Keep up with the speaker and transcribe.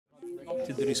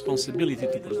to the responsibility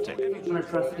to protect.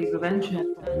 Atrocity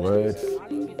prevention. Words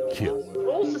kill.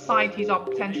 All societies are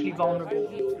potentially vulnerable.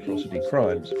 Atrocity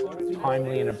crimes.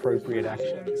 Timely and appropriate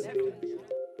action.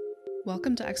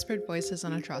 Welcome to Expert Voices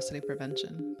on Atrocity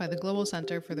Prevention by the Global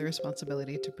Center for the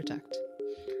Responsibility to Protect.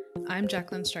 I'm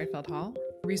Jacqueline Streitfeld-Hall,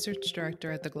 Research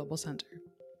Director at the Global Center.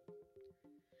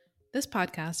 This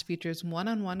podcast features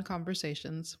one-on-one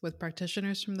conversations with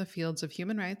practitioners from the fields of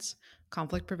human rights,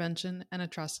 conflict prevention, and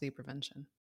atrocity prevention.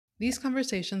 These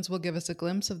conversations will give us a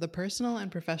glimpse of the personal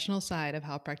and professional side of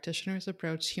how practitioners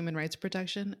approach human rights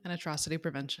protection and atrocity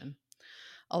prevention,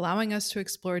 allowing us to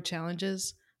explore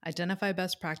challenges, identify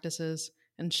best practices,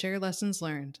 and share lessons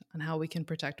learned on how we can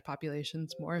protect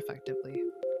populations more effectively.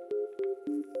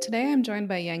 Today I'm joined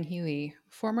by Yanghee Lee,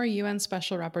 former UN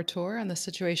Special Rapporteur on the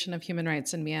situation of human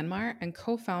rights in Myanmar and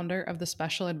co-founder of the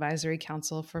Special Advisory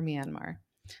Council for Myanmar.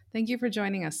 Thank you for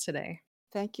joining us today.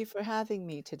 Thank you for having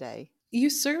me today.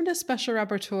 You served as Special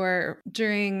Rapporteur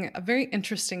during a very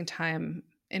interesting time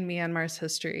in Myanmar's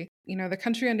history. The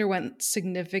country underwent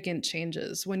significant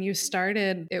changes. When you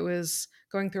started, it was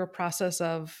going through a process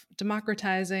of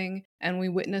democratizing, and we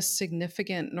witnessed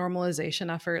significant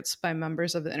normalization efforts by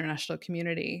members of the international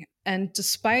community. And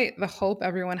despite the hope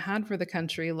everyone had for the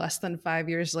country, less than 5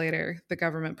 years later, the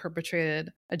government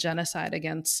perpetrated a genocide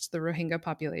against the Rohingya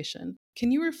population.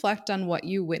 Can you reflect on what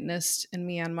you witnessed in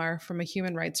Myanmar from a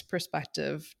human rights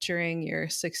perspective during your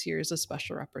 6 years as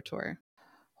Special Rapporteur?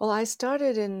 Well, I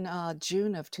started in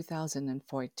June of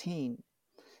 2014.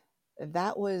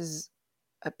 That was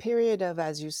a period of,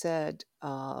 as you said,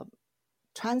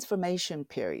 transformation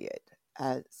period,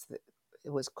 as it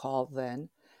was called then.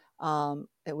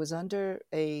 It was under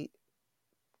a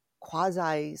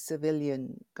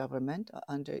quasi-civilian government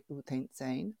under U Thein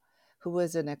Sein, who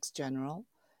was an ex-general,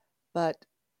 but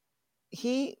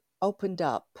he opened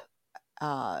up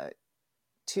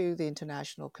to the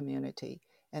international community.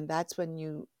 And that's when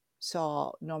you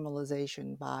saw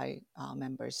normalization by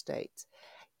member states.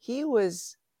 He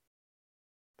was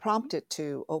prompted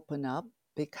to open up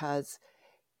because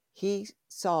he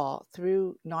saw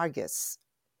through Nargis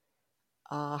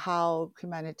how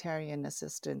humanitarian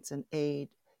assistance and aid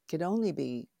could only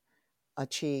be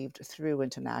achieved through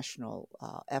international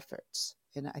efforts.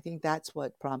 And I think that's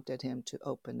what prompted him to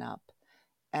open up.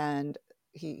 And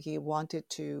he wanted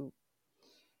to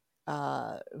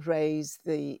raise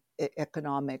the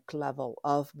economic level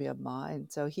of Myanmar.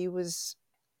 And so he was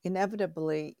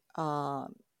inevitably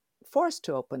forced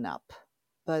to open up.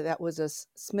 But that was a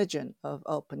smidgen of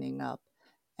opening up.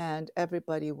 And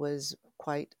everybody was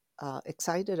quite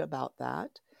excited about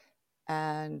that.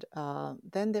 And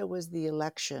then there was the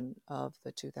election of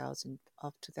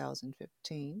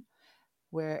 2015,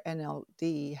 where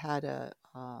NLD had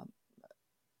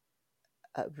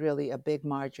really a big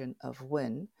margin of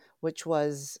win, which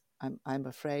was, I'm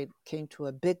afraid, came to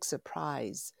a big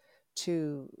surprise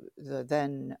to the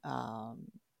then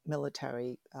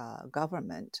military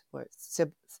government, or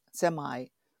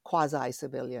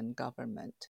quasi-civilian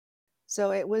government.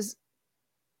 So it was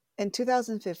in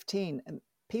 2015,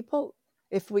 people,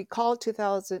 if we call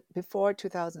before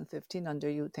 2015 under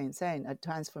U Thein Sein a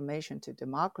transformation to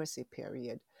democracy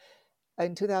period,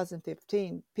 in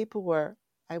 2015, people were,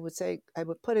 I would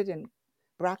put it in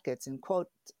brackets, in quote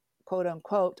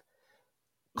unquote,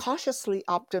 cautiously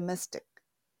optimistic.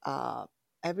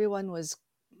 Everyone was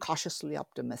cautiously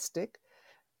optimistic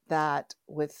that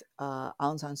with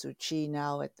Aung San Suu Kyi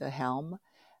now at the helm,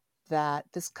 that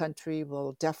this country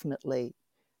will definitely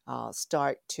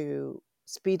start to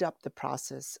speed up the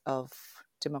process of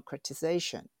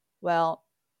democratization. Well,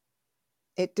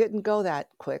 it didn't go that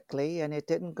quickly, and it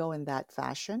didn't go in that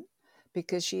fashion,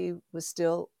 because she was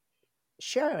still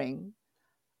sharing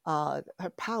her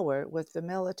power with the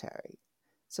military.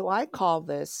 So I call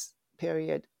this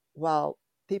period, while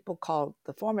people called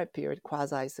the former period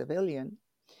quasi-civilian,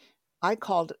 I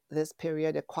called this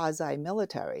period a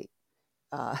quasi-military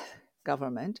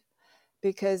government,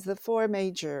 because the four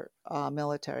major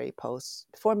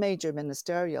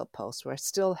ministerial posts were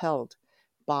still held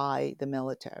by the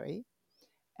military.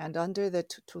 And under the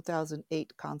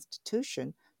 2008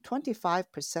 Constitution,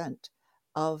 25%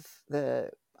 of the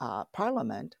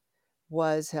parliament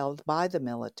was held by the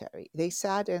military. They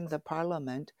sat in the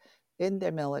parliament in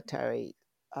their military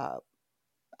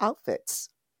outfits.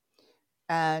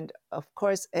 And of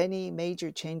course, any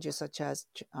major changes, such as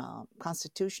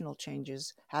constitutional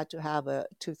changes, had to have a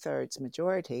 2/3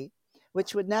 majority,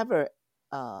 which would never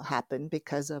happen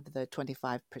because of the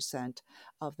 25%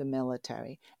 of the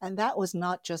military. And that was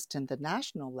not just in the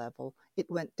national level, it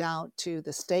went down to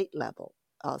the state level,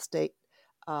 state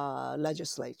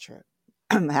legislature.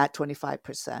 had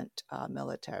 25%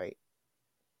 military.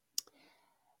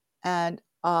 And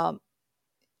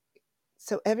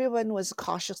so everyone was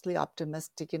cautiously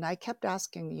optimistic. And I kept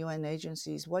asking UN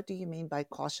agencies, what do you mean by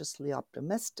cautiously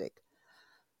optimistic?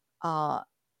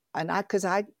 Because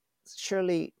I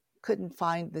surely couldn't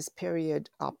find this period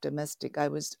optimistic. I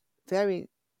was very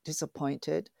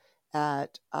disappointed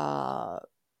at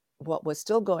what was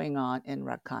still going on in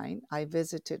Rakhine. I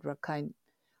visited Rakhine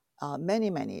many,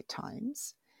 many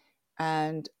times,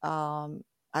 and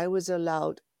I was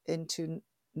allowed into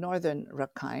northern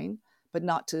Rakhine, but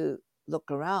not to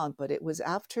look around. But it was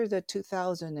after the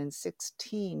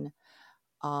 2016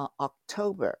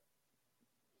 October,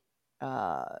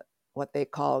 what they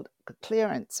called a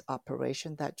clearance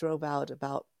operation that drove out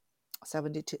about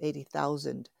 70 to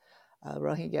 80,000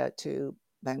 Rohingya to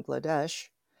Bangladesh.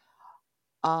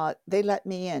 They let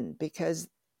me in because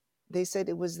they said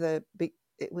it was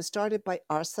started by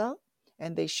ARSA,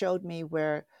 and they showed me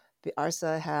where the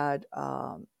ARSA had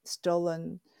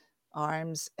stolen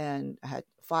arms and had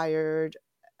fired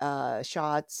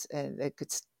shots, and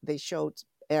they showed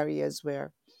areas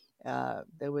where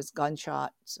there was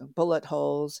gunshots, bullet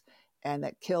holes, and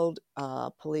that killed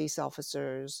police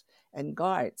officers and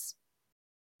guards.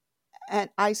 And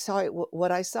I saw it.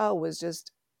 What I saw was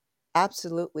just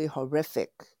absolutely horrific.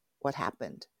 What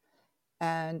happened,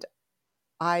 and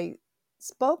I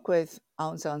spoke with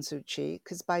Aung San Suu Kyi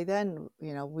because by then,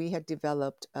 we had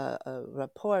developed a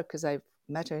rapport because I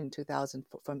met her in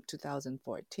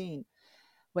 2014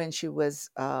 when she was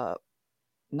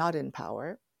not in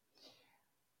power.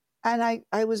 And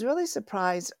I was really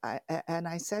surprised. And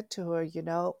I said to her,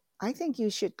 I think you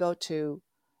should go to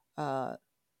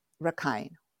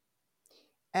Rakhine.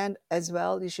 And as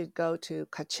well, you should go to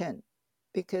Kachin,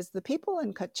 because the people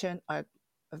in Kachin are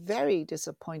very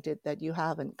disappointed that you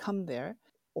haven't come there,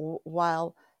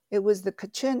 while it was the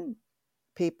Kachin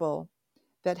people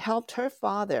that helped her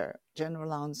father,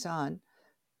 General Aung San,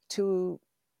 to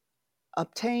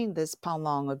obtain this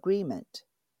Panlong Agreement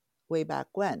way back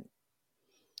when.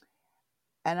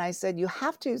 And I said, you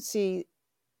have to see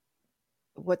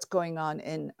what's going on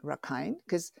in Rakhine,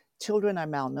 because children are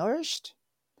malnourished.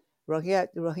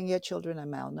 Rohingya children are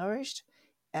malnourished,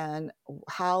 and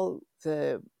how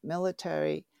the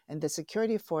military and the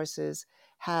security forces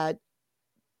had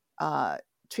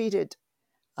treated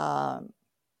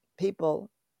people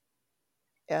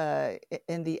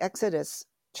in the exodus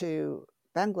to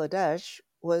Bangladesh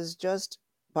was just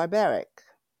barbaric.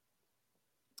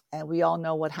 And we all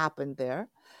know what happened there.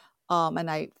 And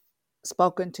I've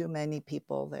spoken to many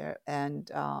people there.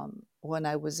 And when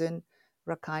I was in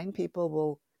Rakhine, people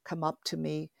will come up to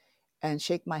me and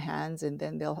shake my hands, and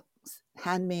then they'll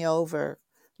hand me over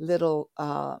little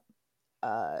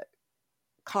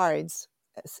cards.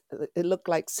 It looked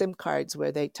like SIM cards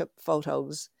where they took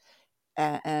photos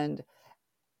and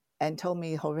told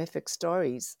me horrific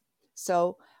stories.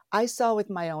 So I saw with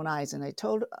my own eyes, and I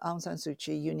told Aung San Suu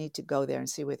Kyi, you need to go there and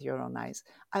see with your own eyes.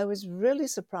 I was really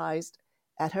surprised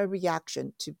at her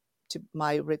reaction to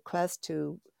my request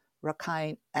to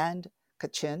Rakhine and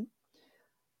Kachin.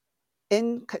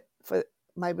 For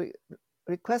my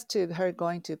request to her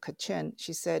going to Kachin,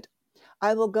 she said,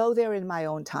 I will go there in my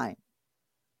own time.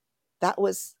 That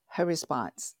was her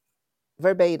response,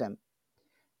 verbatim.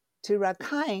 To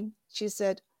Rakhine, she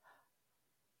said,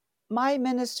 my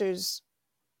ministers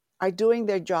are doing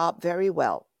their job very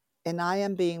well, and I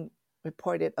am being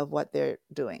reported of what they're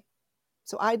doing.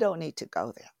 So I don't need to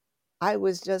go there. I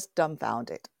was just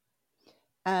dumbfounded.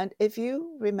 And if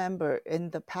you remember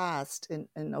in the past and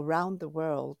around the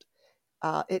world,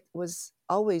 it was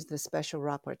always the special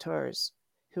rapporteurs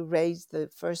who raised the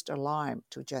first alarm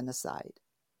to genocide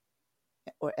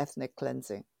or ethnic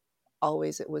cleansing.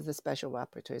 Always it was the special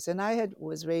rapporteurs. And I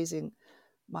was raising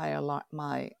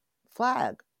my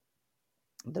flag,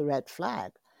 the red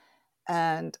flag.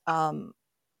 And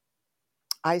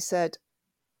I said,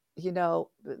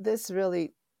 this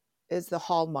really is the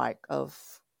hallmark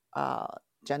of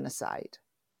genocide.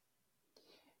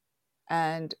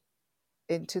 And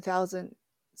in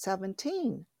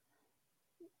 2017,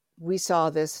 we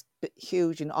saw this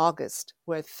huge in August,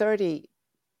 where 30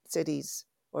 cities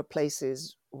or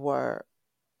places were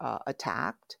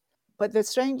attacked. But the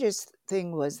strangest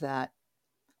thing was that,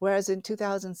 whereas in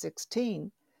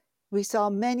 2016, we saw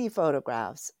many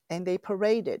photographs, and they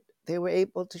paraded. They were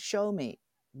able to show me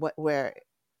where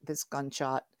this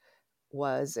gunshot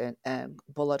was and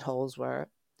bullet holes were.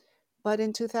 But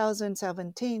in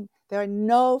 2017, there are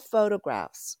no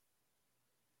photographs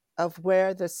of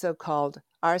where the so-called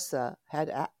ARSA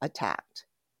had attacked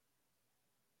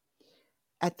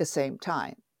at the same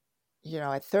time.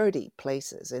 at 30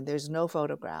 places, and there's no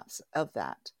photographs of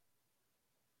that.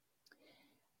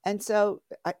 And so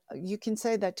you can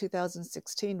say that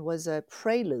 2016 was a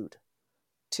prelude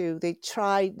to, they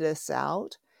tried this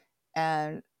out,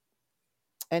 and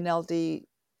NLD,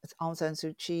 Aung San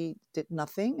Suu Kyi did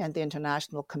nothing, and the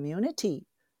international community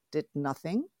did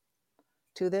nothing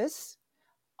to this.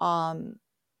 And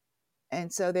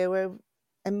so they were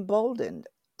emboldened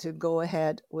to go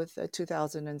ahead with a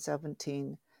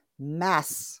 2017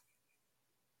 mass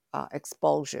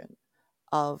expulsion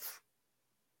of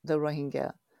the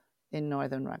Rohingya in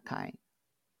northern Rakhine.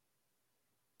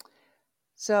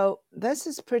 So this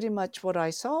is pretty much what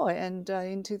I saw. And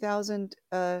in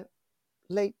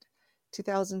late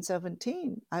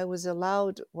 2017, I was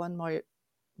allowed one more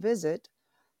visit.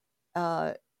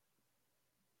 And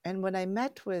when I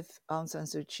met with Aung San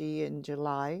Suu Kyi in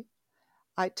July,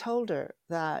 I told her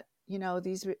that,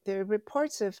 there are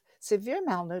reports of severe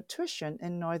malnutrition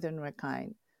in northern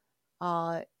Rakhine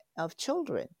of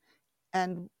children,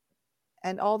 and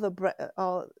all the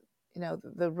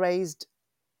raised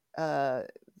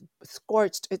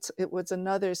scorched. It was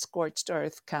another scorched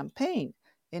earth campaign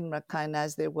in Rakhine,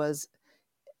 as there was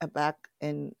back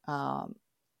in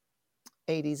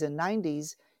 80s and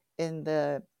 90s in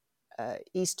the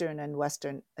eastern and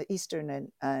western,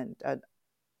 eastern and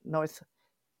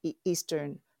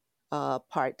northeastern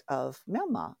part of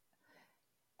Myanmar.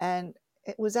 And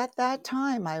it was at that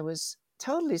time I was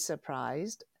totally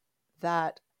surprised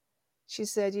that she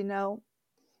said,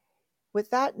 with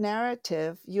that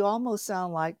narrative, you almost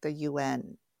sound like the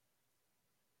UN.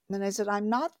 And I said, I'm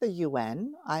not the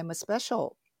UN. I'm a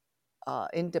special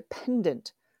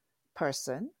independent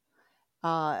person,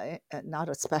 not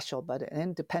a special, but an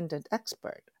independent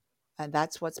expert. And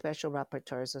that's what special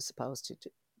rapporteurs are supposed to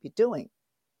be doing.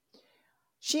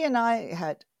 She and I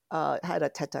had a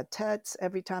tete-a-tete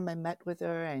every time I met with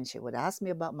her, and she would ask me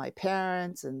about my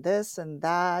parents and this and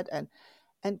that.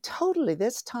 And totally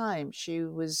this time she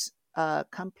was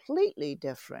completely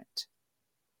different.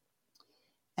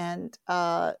 And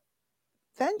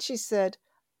then she said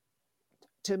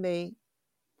to me,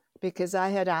 because I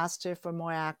had asked her for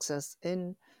more access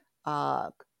in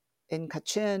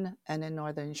Kachin and in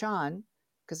northern Shan,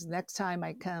 because next time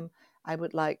I come, I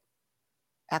would like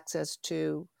access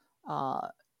to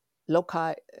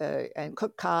Lokai and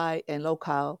Kukai and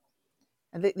Lokal.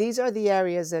 And these are the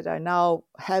areas that are now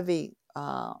heavy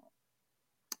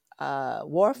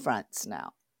war fronts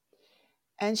now.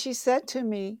 And she said to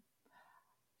me,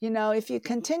 if you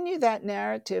continue that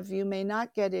narrative, you may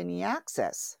not get any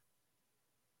access.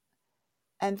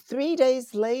 And 3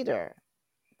 days later,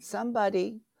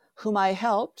 somebody whom I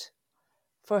helped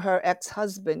for her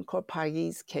ex-husband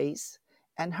Korpayi's case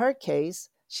and her case,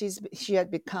 she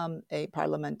had become a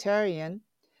parliamentarian.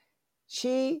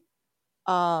 She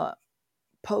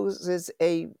poses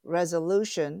a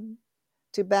resolution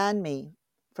to ban me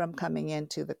from coming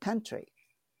into the country.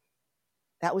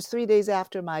 That was 3 days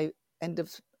after my end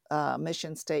of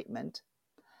mission statement.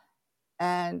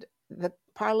 And the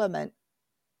parliament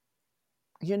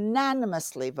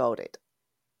unanimously voted.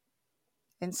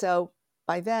 And so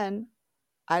by then,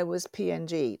 I was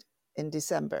PNG'd in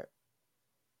December.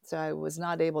 So I was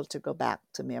not able to go back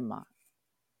to Myanmar.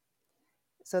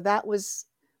 So that was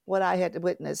what I had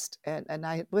witnessed. And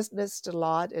I had witnessed a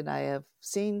lot, and I have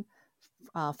seen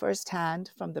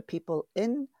firsthand from the people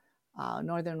in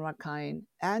northern Rakhine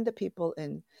and the people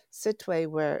in Sittwe,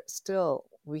 where still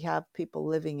we have people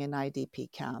living in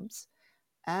IDP camps.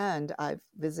 And I've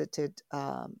visited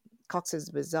Cox's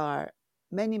Bazar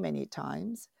many, many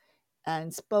times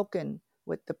and spoken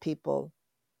with the people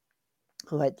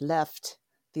who had left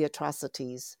the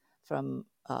atrocities from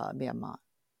Myanmar.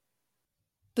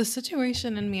 The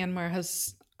situation in Myanmar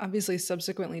has obviously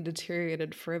subsequently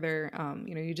deteriorated further.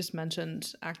 You just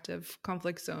mentioned active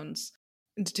conflict zones.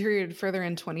 It deteriorated further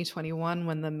in 2021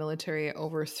 when the military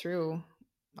overthrew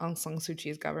Aung San Suu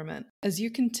Kyi's government. As you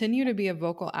continue to be a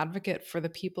vocal advocate for the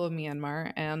people of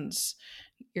Myanmar, and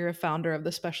you're a founder of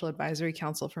the Special Advisory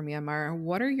Council for Myanmar,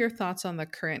 what are your thoughts on the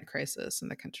current crisis in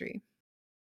the country?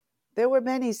 There were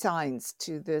many signs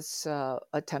to this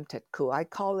attempted coup. I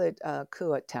call it a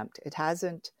coup attempt. It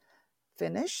hasn't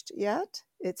finished yet.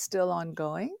 It's still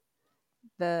ongoing.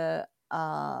 The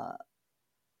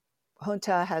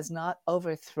junta has not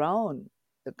overthrown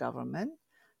the government.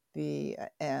 The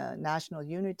national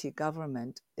unity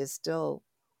government is still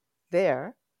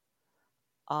there.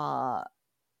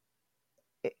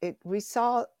 We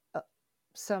saw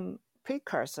some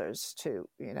precursors to,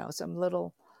 some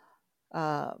little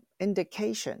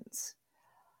indications.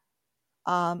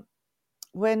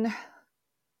 When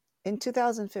in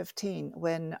 2015,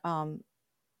 when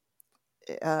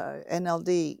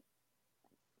NLD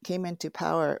came into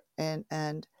power and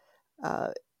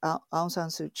Aung San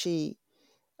Suu Kyi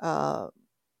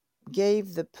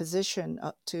gave the position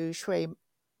to Shui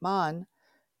Man,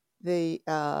 the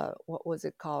what was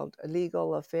it called,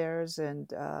 Legal Affairs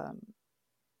and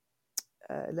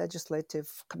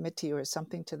Legislative Committee or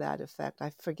something to that effect.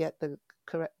 I forget the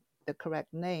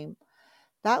correct name.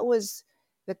 That was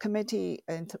the committee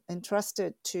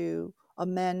entrusted to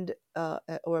amend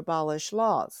or abolish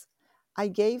laws. I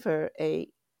gave her a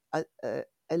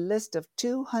list of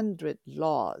 200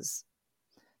 laws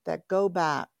that go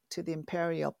back to the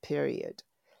imperial period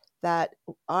that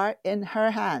are in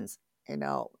her hands. You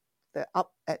know,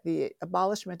 the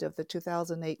abolishment of the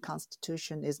 2008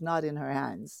 Constitution is not in her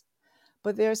hands,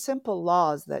 but there are simple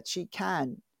laws that she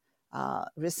can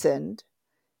rescind,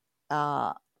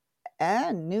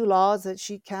 and new laws that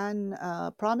she can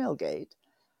promulgate.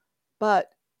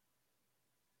 But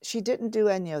she didn't do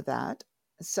any of that.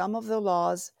 Some of the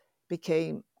laws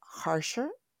became harsher,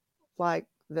 like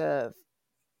the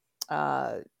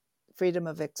freedom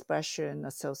of expression,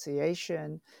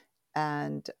 association,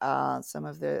 and some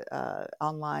of the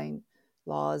online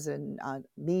laws and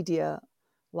media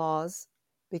laws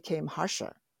became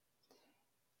harsher.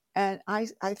 And I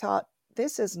thought,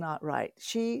 this is not right.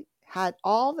 She had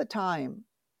all the time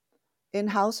in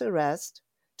house arrest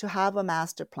to have a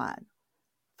master plan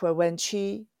for when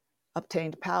she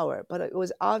obtained power, but it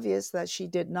was obvious that she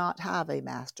did not have a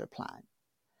master plan.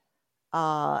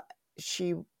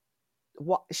 She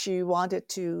wanted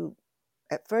to,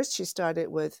 at first she started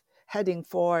with heading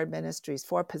 4 ministries,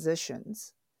 4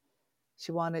 positions.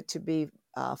 She wanted to be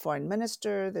foreign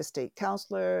minister, the state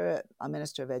counselor, a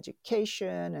minister of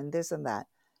education, and this and that.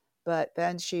 But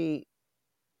then she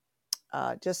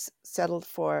just settled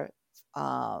for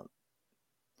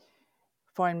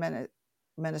foreign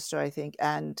minister, I think,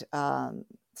 and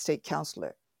state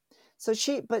counselor. So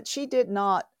she did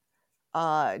not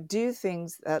do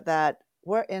things that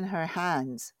were in her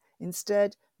hands.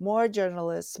 Instead, more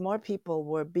journalists, more people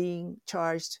were being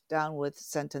charged down with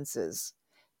sentences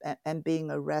and being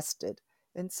arrested.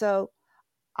 And so,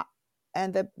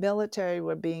 and the military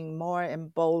were being more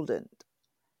emboldened.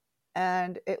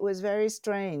 And it was very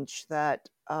strange that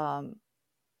the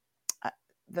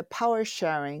power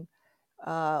sharing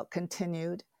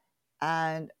continued,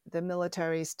 and the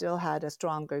military still had a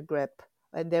stronger grip,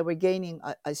 and they were gaining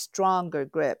a stronger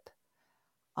grip.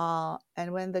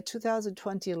 And when the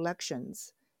 2020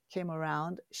 elections came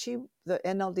around, the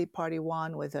NLD party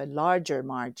won with a larger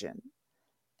margin.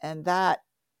 And that,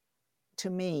 to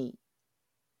me,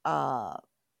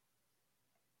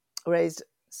 raised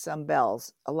some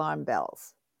bells, alarm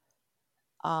bells.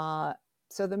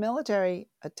 So the military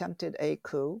attempted a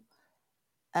coup,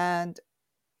 and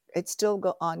it's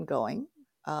still ongoing.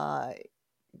 For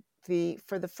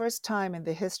the first time in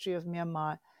the history of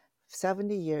Myanmar,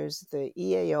 70 years, the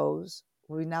EAOs,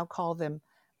 we now call them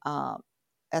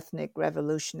ethnic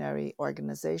revolutionary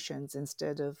organizations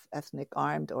instead of ethnic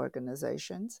armed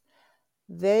organizations,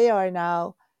 they are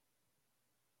now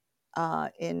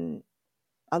in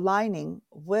aligning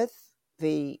with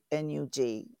the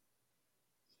NUG,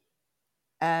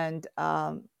 and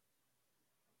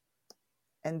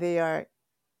they are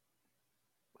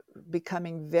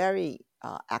becoming very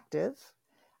active.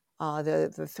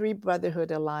 The Three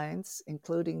Brotherhood Alliance,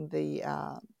 including the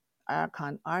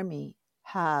Arakan Army,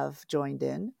 have joined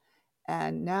in,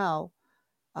 and now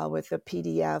with the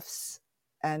PDFs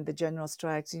and the general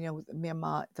strikes, you know,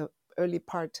 Myanmar, the early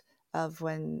part of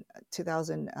when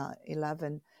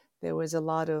 2011, there was a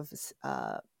lot of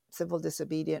civil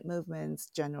disobedient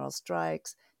movements, general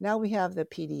strikes. Now we have the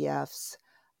PDFs,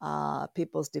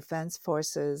 People's Defense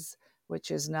Forces,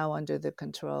 which is now under the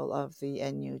control of the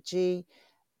NUG,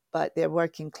 but they're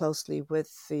working closely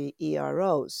with the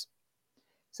EROs.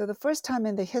 So the first time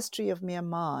in the history of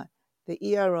Myanmar, the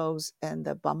EROs and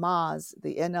the BAMAs,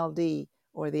 the NLD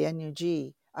or the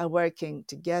NUG, are working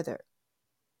together.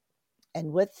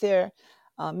 And with their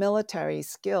military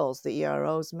skills, the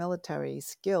ERO's military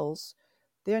skills,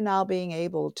 they're now being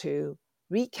able to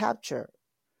recapture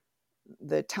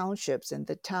the townships and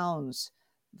the towns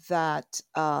that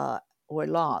were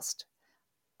lost.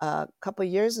 A couple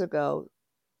of years ago,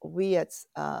 we at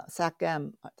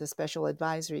SACM, the Special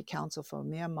Advisory Council for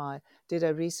Myanmar, did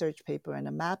a research paper and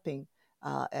a mapping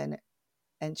and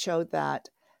showed that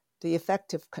the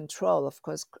effective control, of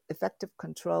course, effective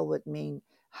control would mean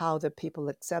how the people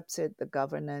accepted the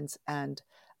governance and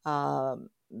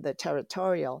the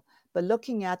territorial. But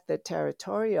looking at the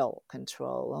territorial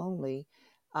control only,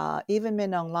 Even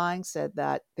Min Aung Hlaing said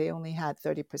that they only had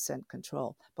 30%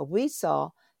 control. But we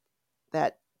saw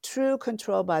that true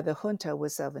control by the junta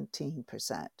was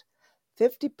 17%.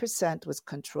 50% was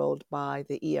controlled by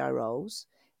the EROs,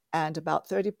 and about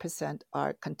 30%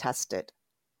 are contested.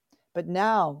 But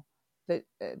now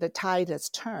the tide has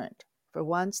turned. For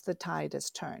once, the tide has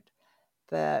turned.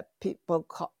 The people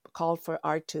called for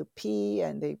R2P,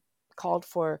 and they called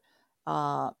for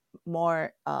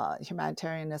more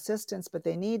humanitarian assistance, but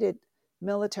they needed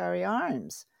military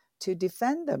arms to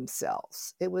defend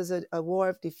themselves. It was a war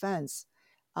of defense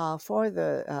for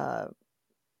the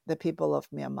people of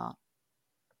Myanmar.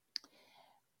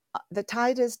 The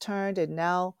tide has turned, and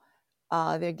now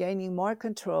they're gaining more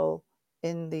control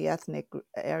in the ethnic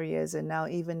areas, and now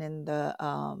even in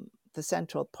the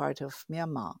central part of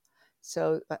Myanmar.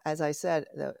 So, as I said,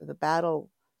 the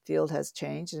battlefield has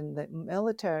changed, and the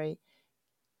military,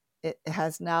 it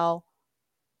has now,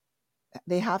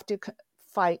 they have to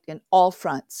fight in all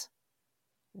fronts.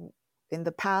 In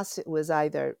the past, it was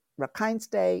either Rakhine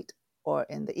State or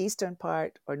in the eastern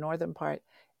part or northern part.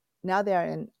 Now they are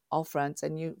in all fronts,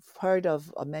 and you've heard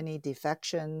of many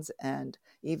defections, and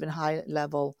even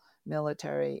high-level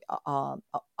military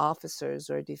officers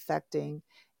are defecting,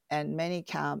 and many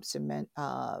camps and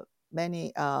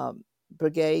many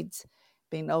brigades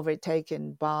being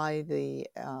overtaken by the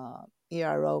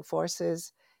ERO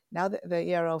forces. Now the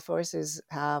ERO forces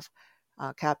have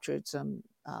captured some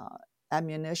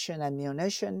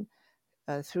ammunition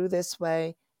through this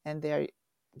way, and they're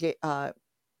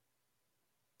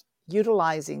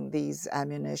utilizing these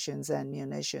munitions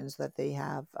that they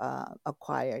have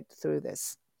acquired through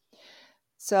this.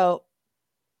 So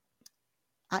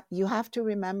you have to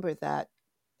remember that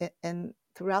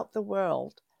throughout the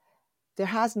world, there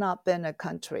has not been a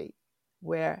country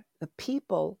where the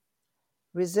people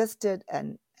resisted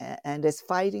and is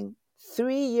fighting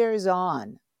 3 years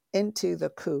on into the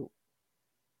coup.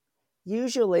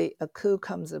 Usually a coup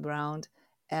comes around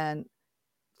and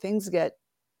things get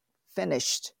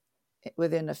finished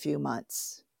within a few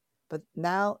months. But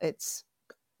now it's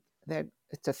a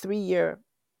 3-year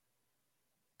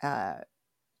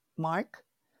mark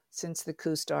since the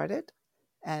coup started,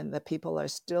 and the people are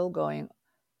still going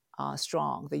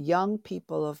strong. The young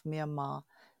people of Myanmar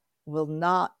will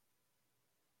not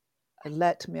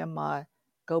let Myanmar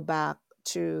go back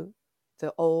to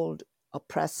the old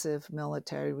oppressive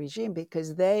military regime,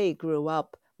 because they grew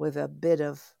up with a bit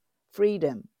of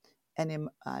freedom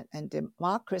and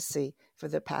democracy for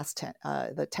the past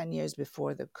 10 years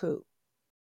before the coup.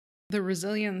 The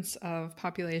resilience of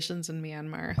populations in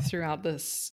Myanmar throughout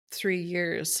this 3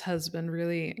 years has been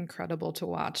really incredible to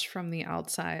watch from the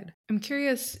outside. I'm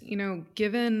curious,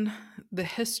 given the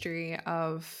history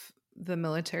of the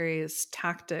military's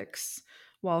tactics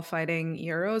while fighting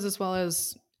EROs, as well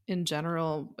as in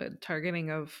general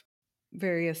targeting of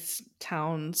various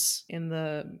towns in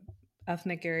the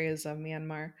ethnic areas of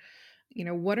Myanmar,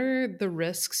 what are the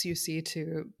risks you see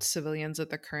to civilians at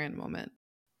the current moment?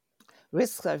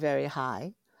 Risks are very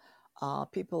high.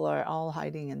 People are all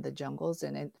hiding in the jungles,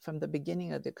 and from the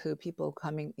beginning of the coup, people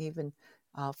coming even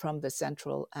from the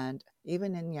central and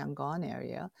even in Yangon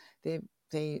area,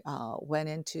 they went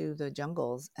into the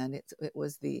jungles, and it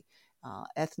was the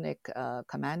ethnic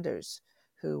commanders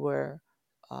who were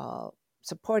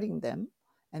supporting them,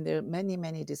 and there are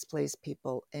many displaced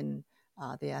people in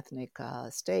the ethnic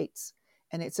states,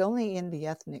 and it's only in the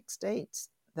ethnic states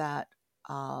that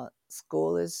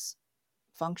school is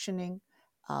functioning.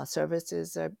 Health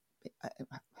services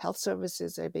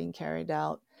are being carried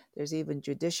out. There's even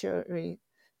judiciary,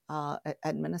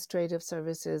 administrative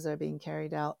services are being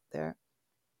carried out there.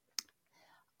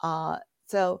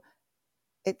 So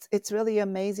it's really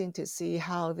amazing to see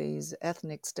how these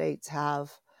ethnic states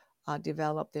have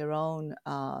developed their own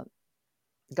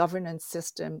governance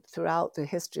system throughout the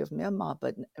history of Myanmar,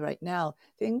 but right now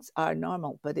things are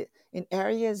normal. But in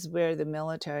areas where the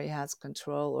military has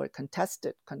control or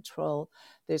contested control,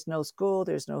 there's no school,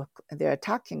 they're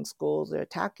attacking schools, they're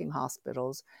attacking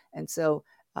hospitals, and so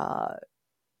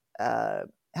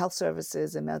health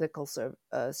services and medical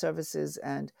services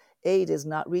and aid is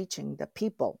not reaching the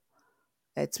people.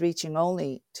 It's reaching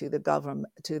only to the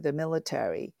government, to the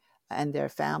military and their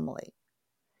family.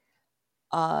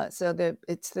 So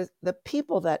it's the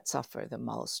people that suffer the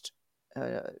most,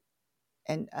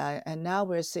 and now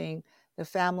we're seeing the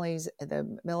families,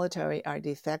 the military are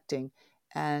defecting,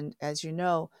 and as you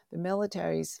know, the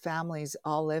military's families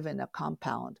all live in a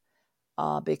compound,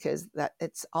 because that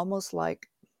it's almost like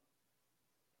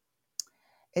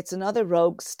it's another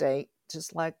rogue state,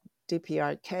 just like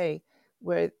DPRK,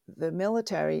 where the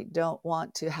military don't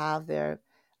want to have their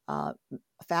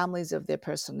families of their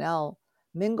personnel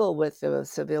mingle with the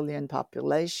civilian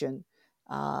population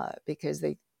because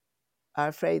they are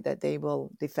afraid that they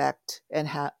will defect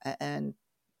and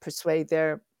persuade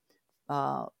their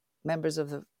members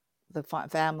of the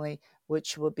family,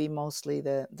 which will be mostly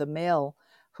the male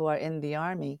who are in the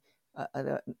army,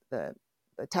 the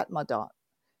Tatmadaw,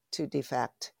 to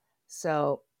defect.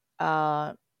 So,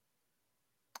 and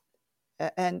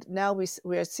now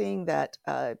we are seeing that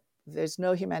there's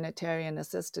no humanitarian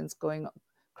assistance going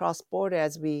cross-border,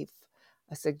 as we've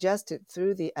suggested,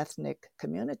 through the ethnic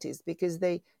communities, because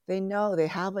they know they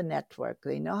have a network,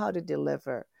 they know how to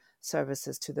deliver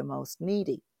services to the most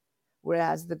needy.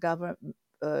 Whereas the government,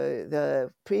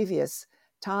 the previous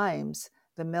times,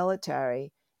 the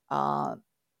military,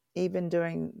 even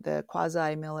during the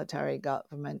quasi-military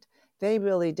government, they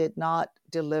really did not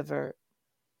deliver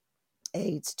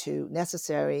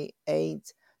necessary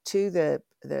aids to the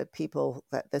people,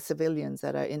 the civilians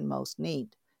that are in most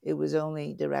need. It was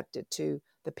only directed to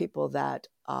the people that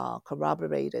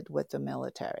corroborated with the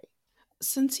military.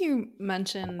 Since you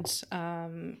mentioned,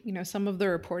 some of the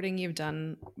reporting you've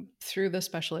done through the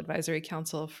Special Advisory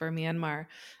Council for Myanmar,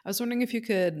 I was wondering if you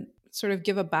could sort of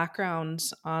give a background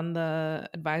on the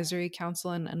Advisory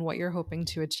Council and what you're hoping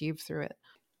to achieve through it.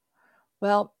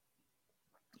 Well,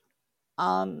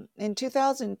 in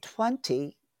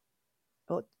 2020,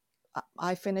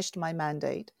 I finished my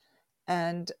mandate,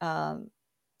 and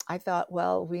I thought,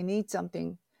 well, we need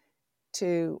something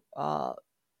to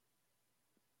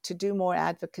do more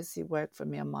advocacy work for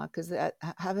Myanmar, because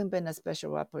having been a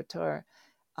special rapporteur,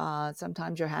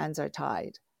 sometimes your hands are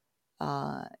tied.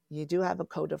 You do have a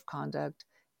code of conduct,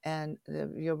 and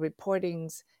your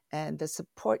reportings and the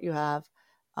support you have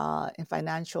in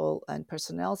financial and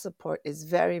personnel support is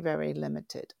very, very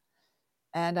limited.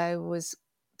 And I was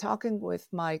talking with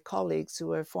my colleagues who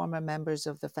were former members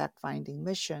of the fact-finding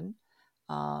mission,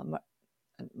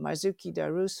 Marzuki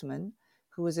Darusman,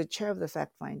 who was a chair of the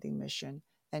fact-finding mission,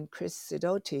 and Chris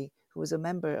Sidoti, who was a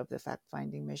member of the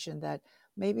fact-finding mission, that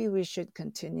maybe we should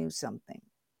continue something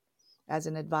as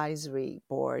an advisory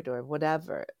board or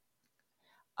whatever.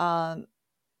 And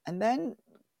then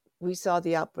we saw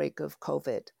the outbreak of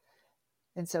COVID.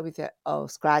 And so we thought, oh,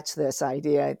 scratch this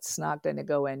idea. It's not going to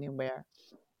go anywhere.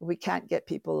 We can't get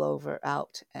people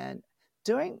out. And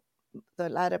during the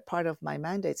latter part of my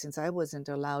mandate, since I wasn't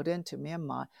allowed into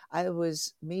Myanmar, I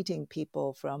was meeting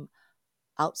people from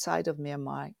outside of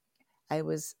Myanmar. I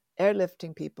was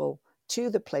airlifting people to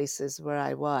the places where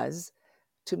I was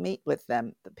to meet with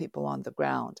them, the people on the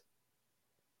ground.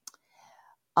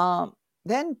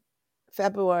 Then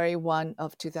February 1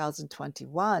 of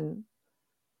 2021,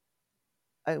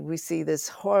 we see this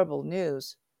horrible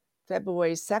news.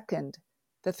 February 2nd,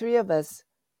 the three of us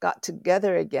got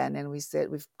together again and we said,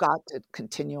 we've got to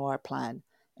continue our plan.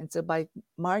 And so by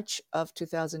March of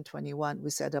 2021,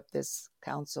 we set up this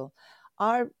council.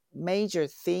 Our major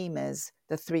theme is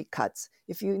the 3 cuts.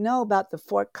 If you know about the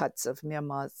 4 cuts of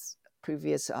Myanmar's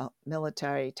previous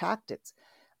military tactics,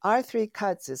 our 3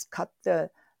 cuts is cut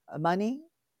the money,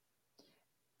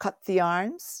 cut the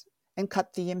arms, and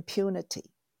cut the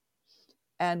impunity.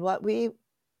 And what we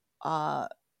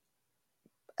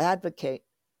advocate,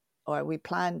 or we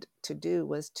planned to do,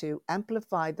 was to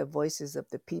amplify the voices of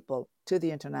the people to the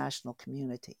international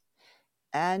community,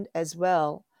 and as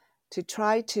well to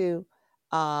try to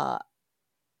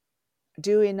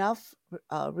do enough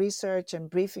research and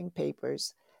briefing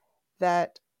papers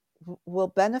that will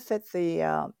benefit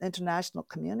the international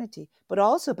community, but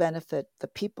also benefit the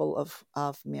people of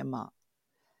Myanmar.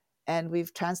 And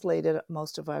we've translated all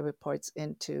of our reports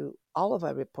into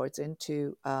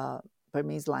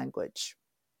Burmese language,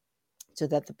 so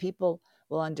that the people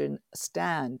will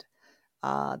understand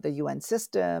the UN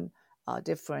system,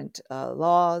 different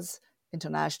laws,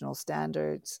 international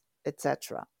standards,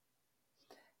 etc.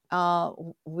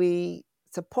 We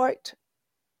support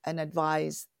and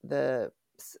advise the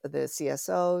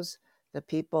CSOs, the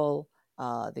people,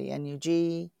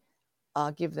 the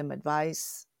NUG, give them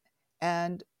advice.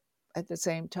 And at the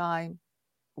same time,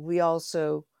 we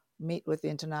also meet with the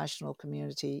international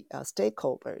community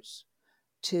stakeholders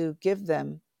to give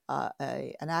them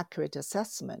an accurate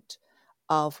assessment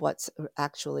of what's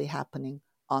actually happening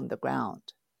on the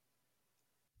ground.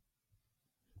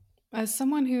 As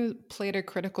someone who played a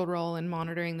critical role in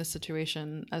monitoring the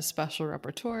situation as special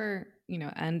rapporteur,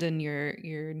 and in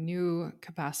your new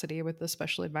capacity with the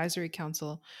Special Advisory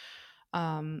Council,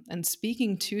 and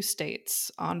speaking to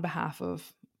states on behalf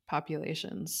of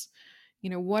populations,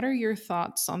 what are your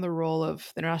thoughts on the role of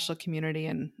the international community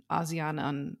and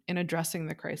ASEAN in addressing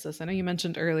the crisis? I know you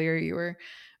mentioned earlier you were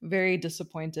very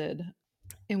disappointed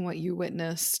in what you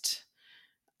witnessed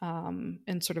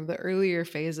in sort of the earlier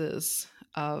phases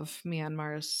of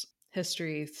Myanmar's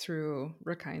history through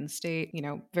Rakhine State.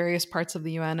 Various parts of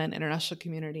the UN and international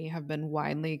community have been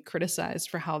widely criticized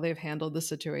for how they've handled the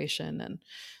situation, and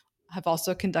have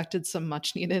also conducted some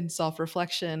much needed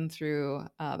self-reflection through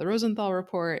the Rosenthal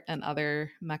report and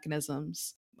other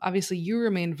mechanisms. Obviously, you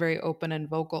remain very open and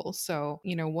vocal. So,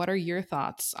 what are your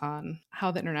thoughts on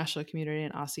how the international community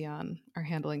and ASEAN are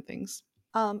handling things?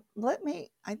 I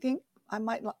think I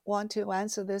might want to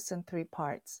answer this in three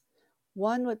parts.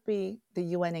 One would be the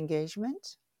UN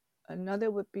engagement.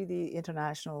 Another would be the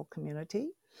international community.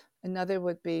 Another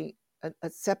would be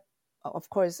of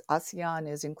course, ASEAN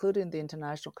is included in the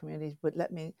international community, but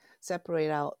let me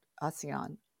separate out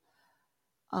ASEAN.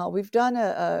 We've done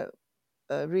a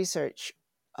research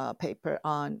paper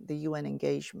on the UN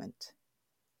engagement,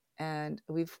 and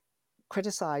we've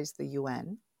criticized the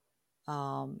UN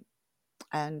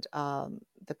and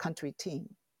the country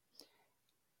team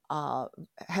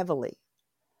heavily.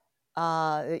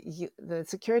 The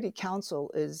Security Council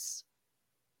is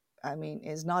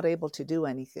not able to do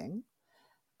anything.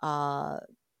 And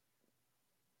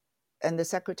the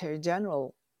Secretary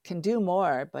General can do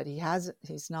more, but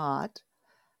he's not.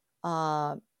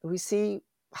 We see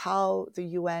how the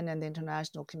UN and the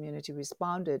international community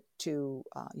responded to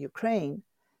Ukraine.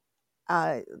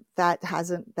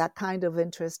 That kind of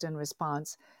interest and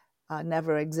response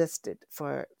never existed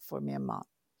for Myanmar.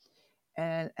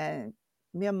 And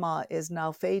Myanmar is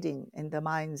now fading in the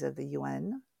minds of the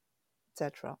UN,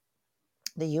 etc.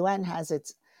 The UN has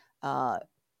its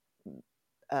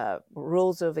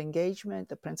rules of engagement,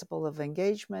 the principle of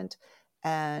engagement,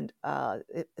 and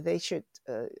they should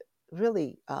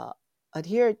really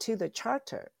adhere to the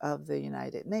Charter of the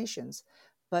United Nations,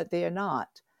 but they are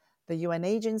not. The UN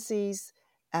agencies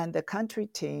and the country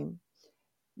team,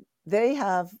 they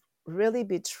have really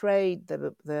betrayed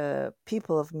the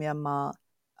people of Myanmar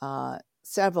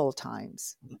several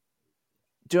times.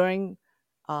 During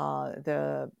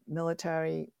the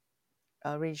military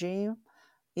regime,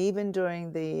 even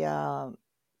during the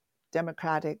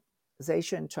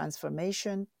democratization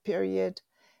transformation period,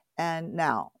 and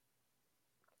now,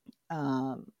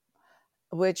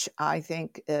 which I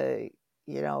think,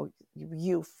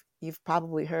 you've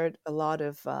probably heard a lot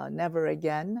of Never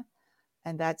Again,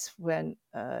 and that's when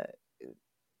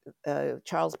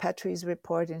Charles Petrie's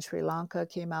report in Sri Lanka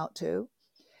came out too.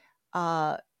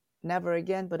 Never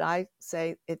again, but I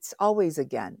say it's always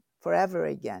again, forever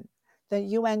again. The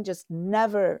UN just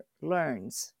never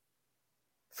learns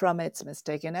from its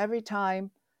mistake. And every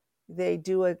time they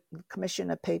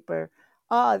commission a paper,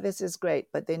 this is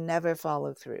great, but they never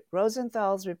follow through.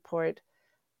 Rosenthal's report,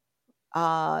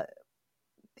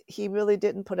 he really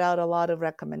didn't put out a lot of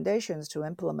recommendations to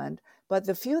implement, but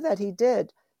the few that he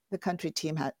did, the country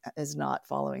team is not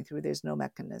following through. There's no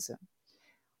mechanism.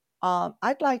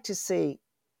 I'd like to see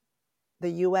the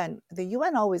UN. The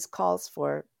UN always calls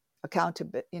for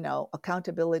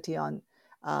accountability on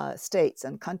states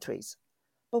and countries.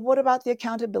 But what about the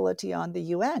accountability on the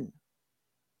UN?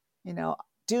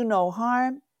 Do no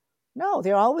harm? No,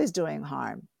 they're always doing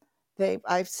harm.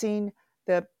 I've seen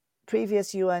the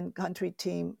previous UN country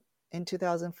team in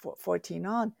 2014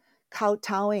 on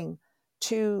kowtowing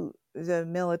to the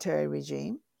military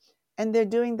regime, and they're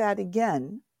doing that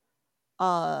again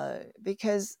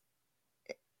because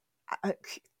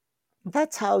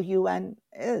that's how UN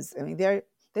is.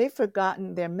 They've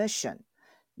forgotten their mission.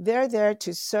 They're there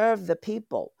to serve the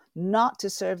people, not to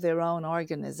serve their own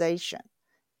organization.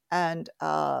 And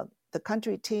the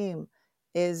country team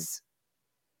is,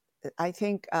 I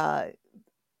think,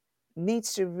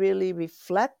 needs to really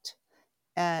reflect.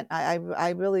 And I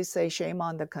really say shame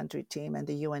on the country team and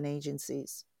the UN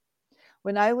agencies.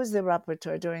 When I was the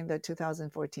rapporteur during the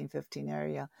 2014-15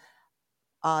 area,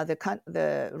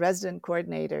 the resident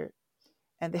coordinator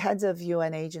and the heads of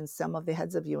UN agents, some of the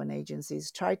heads of UN agencies,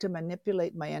 tried to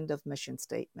manipulate my end of mission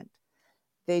statement.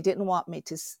 They didn't want me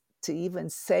to even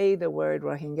say the word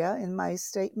Rohingya in my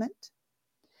statement.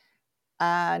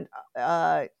 And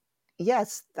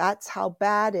yes, that's how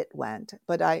bad it went.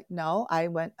 But I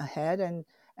went ahead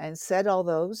and said all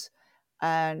those.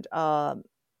 And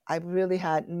I really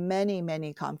had many,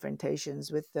 many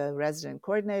confrontations with the resident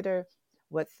coordinator,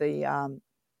 with the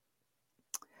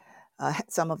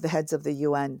some of the heads of the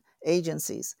UN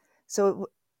agencies. So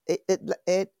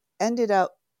it ended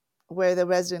up where the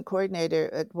resident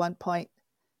coordinator at one point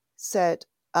said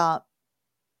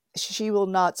she will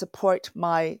not support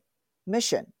my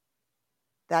mission.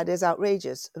 That is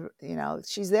outrageous.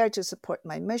 She's there to support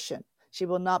my mission. She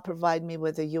will not provide me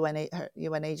with a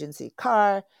UN agency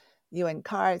car, UN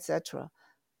car, etc.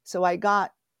 So I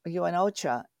got UN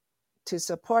OCHA to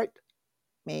support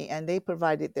me, and they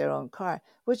provided their own car,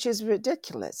 which is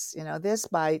ridiculous. This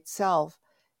by itself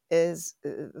is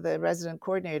the resident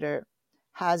coordinator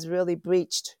has really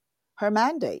breached her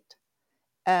mandate,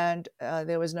 and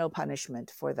there was no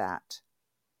punishment for that.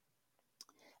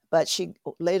 But she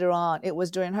later on, it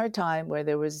was during her time where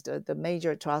there was the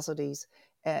major atrocities,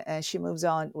 and she moves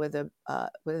on with a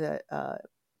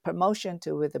promotion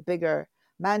with a bigger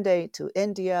mandate to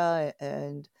India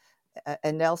and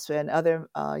elsewhere, and other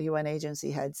UN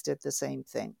agency heads did the same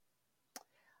thing.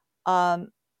 The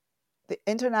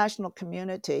international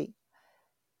community,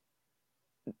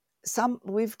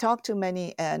 we've talked to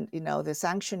many, and the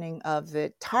sanctioning of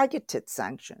the targeted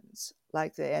sanctions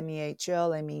like the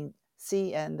MEHL,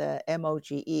 MEC, and the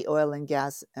MOGE, oil and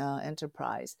gas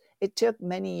enterprise. It took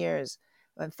many years,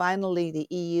 and finally the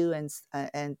EU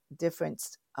and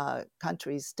different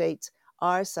countries, states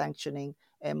are sanctioning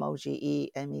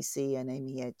MOGE, MEC, and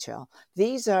MEHL.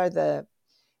 These are the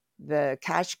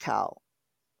cash cow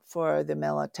for the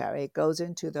military. It goes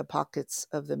into the pockets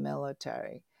of the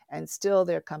military. And still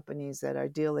there are companies that are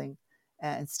dealing,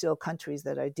 and still countries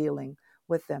that are dealing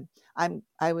with them.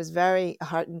 I was very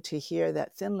heartened to hear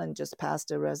that Finland just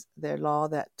passed their law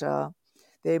that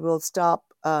they will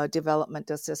stop development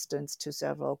assistance to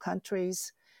several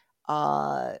countries.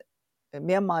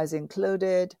 Myanmar is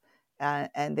included,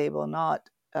 and they will not,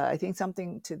 I think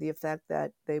something to the effect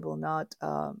that they will not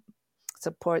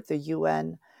support the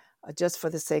UN just for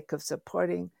the sake of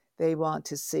supporting. They want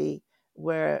to see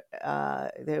where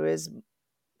there is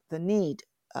the need.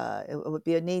 It would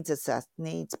be a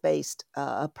needs-based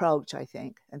approach, I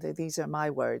think. And these are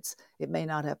my words. It may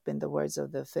not have been the words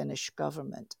of the Finnish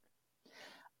government.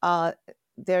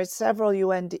 There are several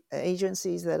UN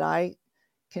agencies that I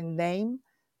can name,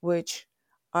 which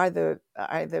are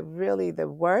really the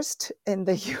worst in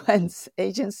the UN's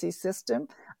agency system.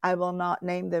 I will not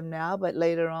name them now, but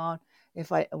later on, if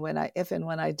and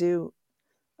when I do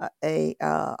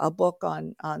a book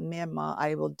on Myanmar,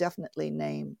 I will definitely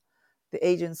name the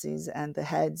agencies and the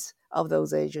heads of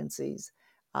those agencies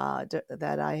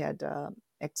that I had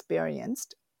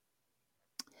experienced.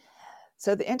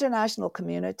 So the international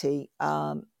community,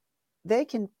 they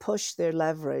can push their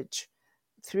leverage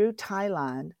through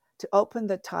Thailand to open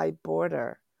the Thai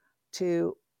border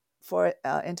for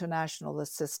international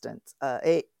assistance,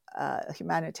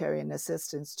 humanitarian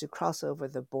assistance to cross over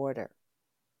the border.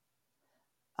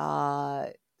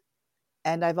 And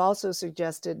I've also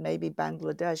suggested maybe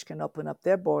Bangladesh can open up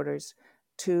their borders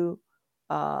for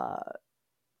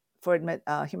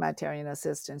humanitarian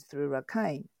assistance through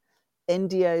Rakhine.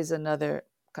 India is another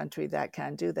country that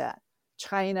can do that.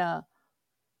 China,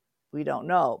 we don't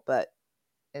know, but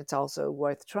it's also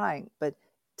worth trying. But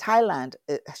Thailand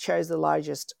shares the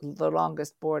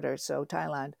longest border, so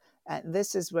Thailand, and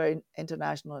this is where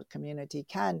international community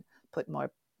can put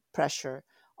more pressure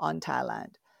on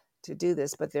Thailand to do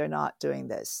this, but they're not doing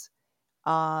this.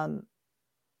 And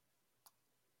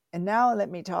now let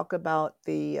me talk about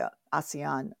the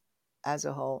ASEAN as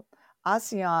a whole.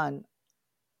 ASEAN,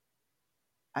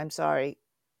 I'm sorry,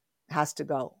 has to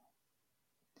go.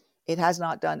 It has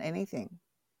not done anything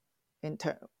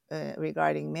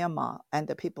regarding Myanmar and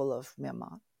the people of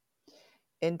Myanmar.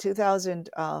 In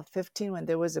 2015, when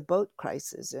there was a boat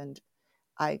crisis, and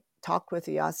I talked with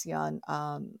the ASEAN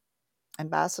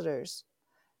ambassadors,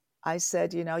 I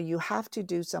said, you have to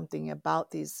do something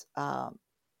about these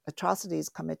atrocities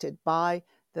committed by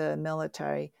the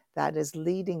military that is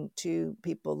leading to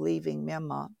people leaving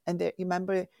Myanmar. And you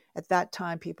remember at that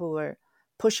time, people were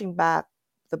pushing back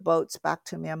the boats back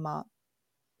to Myanmar,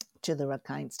 to the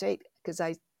Rakhine state, because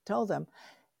I told them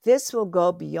this will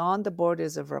go beyond the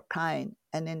borders of Rakhine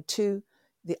and into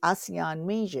the ASEAN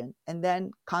region. And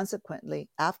then consequently,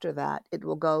 after that, it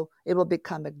will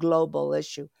become a global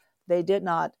issue. They did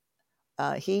not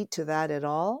heed to that at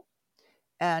all.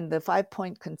 And the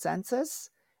 5-point consensus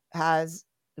has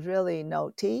really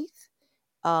no teeth.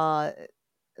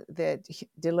 The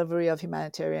delivery of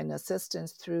humanitarian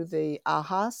assistance through the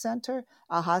AHA Center.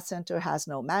 AHA Center has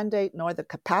no mandate nor the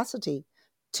capacity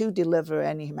to deliver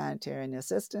any humanitarian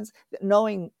assistance,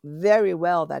 knowing very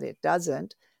well that it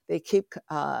doesn't. They keep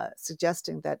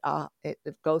suggesting that it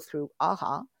go through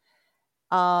AHA.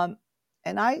 And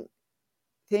I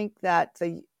think that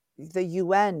the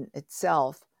UN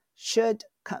itself should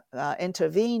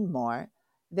intervene more.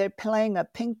 They're playing a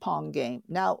ping pong game.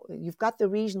 Now, you've got the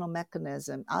regional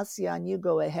mechanism. ASEAN, you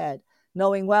go ahead,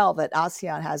 knowing well that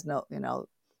ASEAN has no,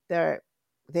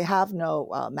 they have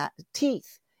no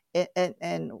teeth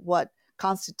in what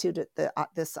constituted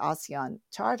this ASEAN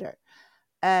charter.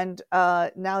 And now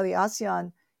the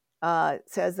ASEAN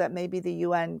says that maybe the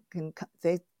UN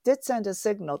they did send a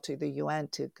signal to the UN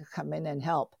to come in and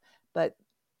help, but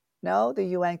no, the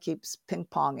UN keeps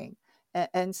ping-ponging.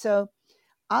 And so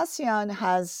ASEAN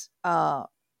has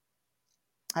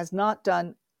not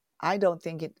done, I don't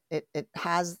think it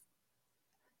has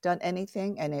done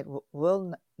anything, and it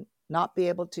will not be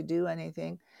able to do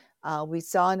anything. We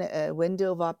saw a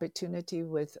window of opportunity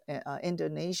with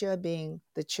Indonesia being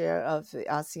the chair of the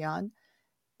ASEAN,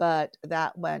 but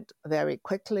that went very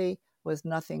quickly with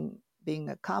nothing being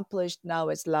accomplished. Now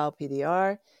it's Lao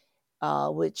PDR,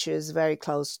 which is very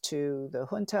close to the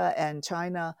junta, and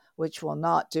China, which will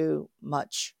not do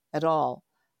much at all.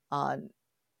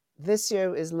 This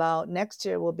year is Lao. Next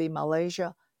year will be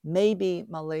Malaysia. Maybe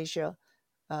Malaysia,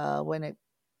 when it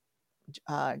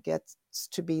gets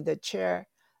to be the chair,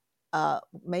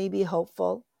 may be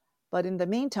hopeful. But in the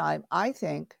meantime, I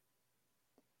think,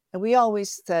 and we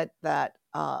always said that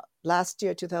last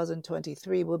year,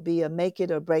 2023, will be a make it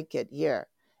or break it year.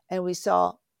 And we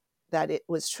saw that it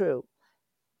was true.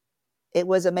 It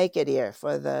was a make it year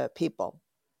for the people.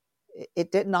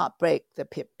 It did not break the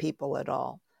people at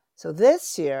all. So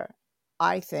this year,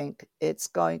 I think it's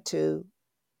going to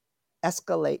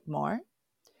escalate more.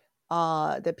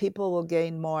 The people will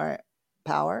gain more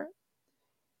power.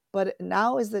 But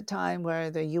now is the time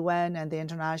where the UN and the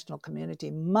international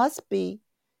community must be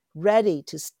ready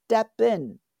to step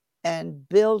in and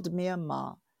build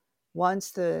Myanmar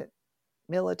once the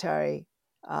military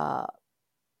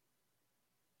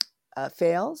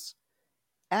fails.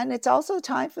 And it's also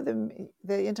time for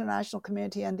the international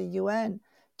community and the UN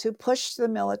to push the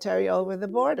military over the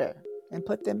border and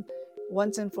put them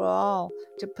once and for all,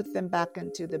 to put them back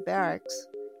into the barracks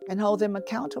and hold them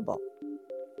accountable.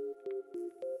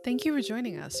 Thank you for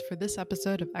joining us for this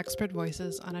episode of Expert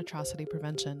Voices on Atrocity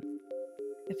Prevention.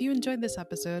 If you enjoyed this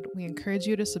episode, we encourage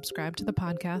you to subscribe to the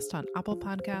podcast on Apple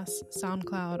Podcasts,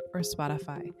 SoundCloud, or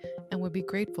Spotify, and would be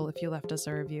grateful if you left us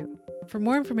a review. For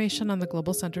more information on the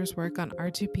Global Center's work on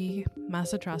R2P,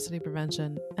 mass atrocity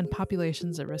prevention, and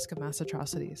populations at risk of mass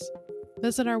atrocities,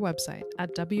 visit our website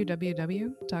at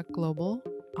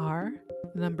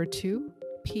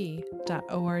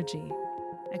www.globalr2p.org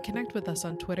and connect with us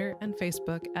on Twitter and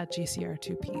Facebook at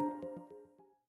GCR2P.